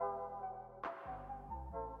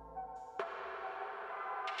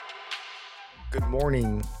Good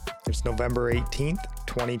morning. It's November 18th,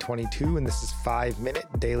 2022, and this is 5-Minute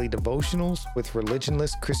Daily Devotionals with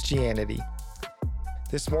Religionless Christianity.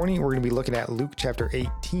 This morning, we're going to be looking at Luke chapter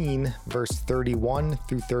 18, verse 31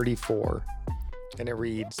 through 34. And it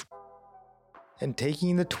reads, "And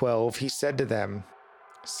taking the 12, he said to them,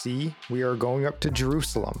 'See, we are going up to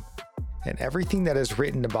Jerusalem, and everything that is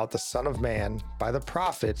written about the Son of Man by the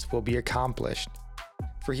prophets will be accomplished.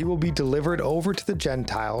 For he will be delivered over to the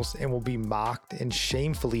Gentiles and will be mocked and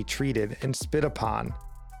shamefully treated and spit upon.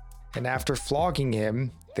 And after flogging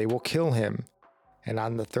him, they will kill him. And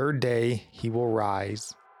on the third day he will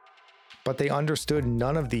rise.' But they understood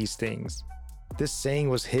none of these things. This saying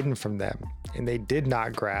was hidden from them, and they did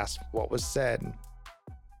not grasp what was said."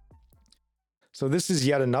 So this is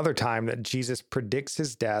yet another time that Jesus predicts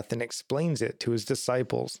his death and explains it to his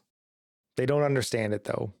disciples. They don't understand it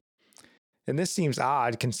though. And this seems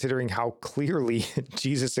odd considering how clearly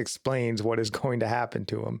Jesus explains what is going to happen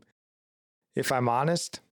to him. If I'm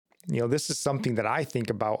honest, this is something that I think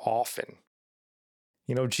about often.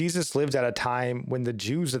 Jesus lived at a time when the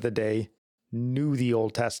Jews of the day knew the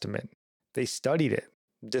Old Testament. They studied it,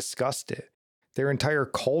 discussed it. Their entire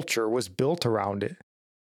culture was built around it.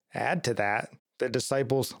 Add to that, the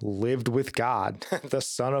disciples lived with God, the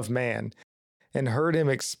Son of Man, and heard him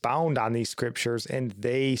expound on these scriptures, and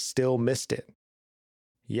they still missed it.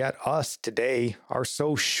 Yet us today are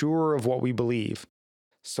so sure of what we believe,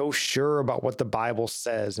 so sure about what the Bible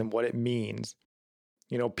says and what it means.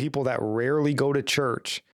 People that rarely go to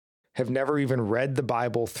church, have never even read the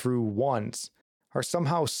Bible through once, are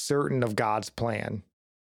somehow certain of God's plan.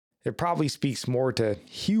 It probably speaks more to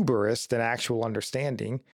hubris than actual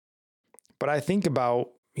understanding. But I think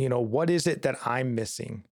about, what is it that I'm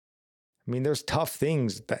missing? There's tough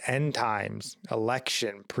things, the end times,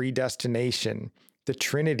 election, predestination, the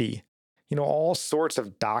Trinity, all sorts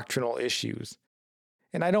of doctrinal issues.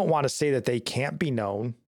 And I don't want to say that they can't be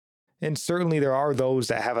known. And certainly there are those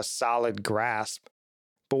that have a solid grasp.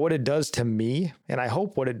 But what it does to me, and I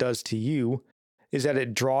hope what it does to you, is that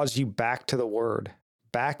it draws you back to the Word,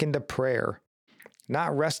 back into prayer,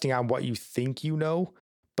 not resting on what you think you know,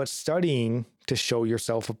 but studying to show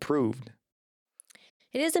yourself approved.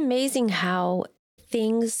 It is amazing how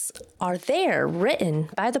things are there written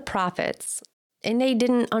by the prophets and they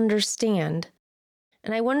didn't understand.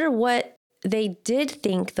 And I wonder what they did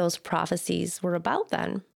think those prophecies were about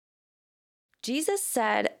then. Jesus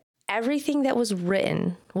said everything that was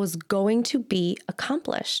written was going to be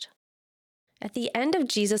accomplished. At the end of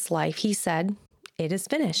Jesus' life, he said, "It is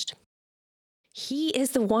finished." He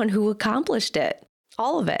is the one who accomplished it,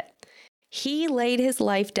 all of it. He laid his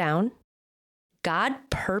life down. God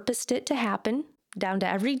purposed it to happen down to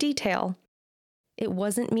every detail. It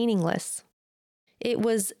wasn't meaningless. It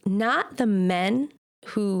was not the men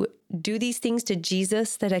who do these things to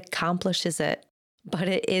Jesus that accomplishes it, but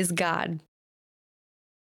it is God.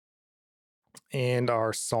 And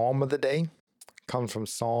our psalm of the day comes from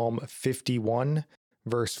Psalm 51,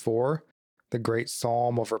 verse 4, the great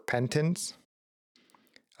psalm of repentance.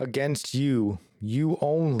 "Against you, you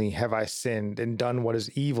only have I sinned and done what is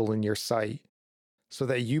evil in your sight, so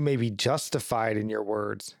that you may be justified in your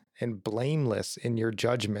words and blameless in your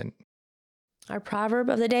judgment." Our proverb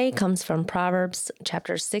of the day comes from Proverbs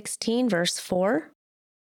chapter 16, verse 4.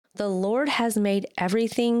 "The Lord has made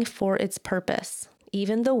everything for its purpose,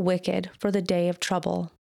 even the wicked for the day of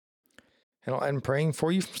trouble." And I'll end praying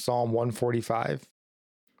for you from Psalm 145.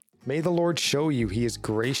 "May the Lord show you he is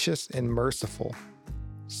gracious and merciful,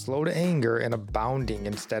 slow to anger and abounding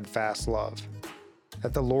in steadfast love,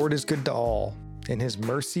 that the Lord is good to all, and his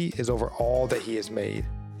mercy is over all that he has made.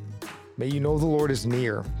 May you know the Lord is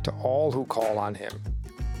near to all who call on him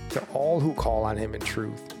in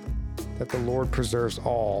truth, that the Lord preserves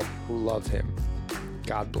all who love him."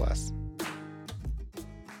 God bless.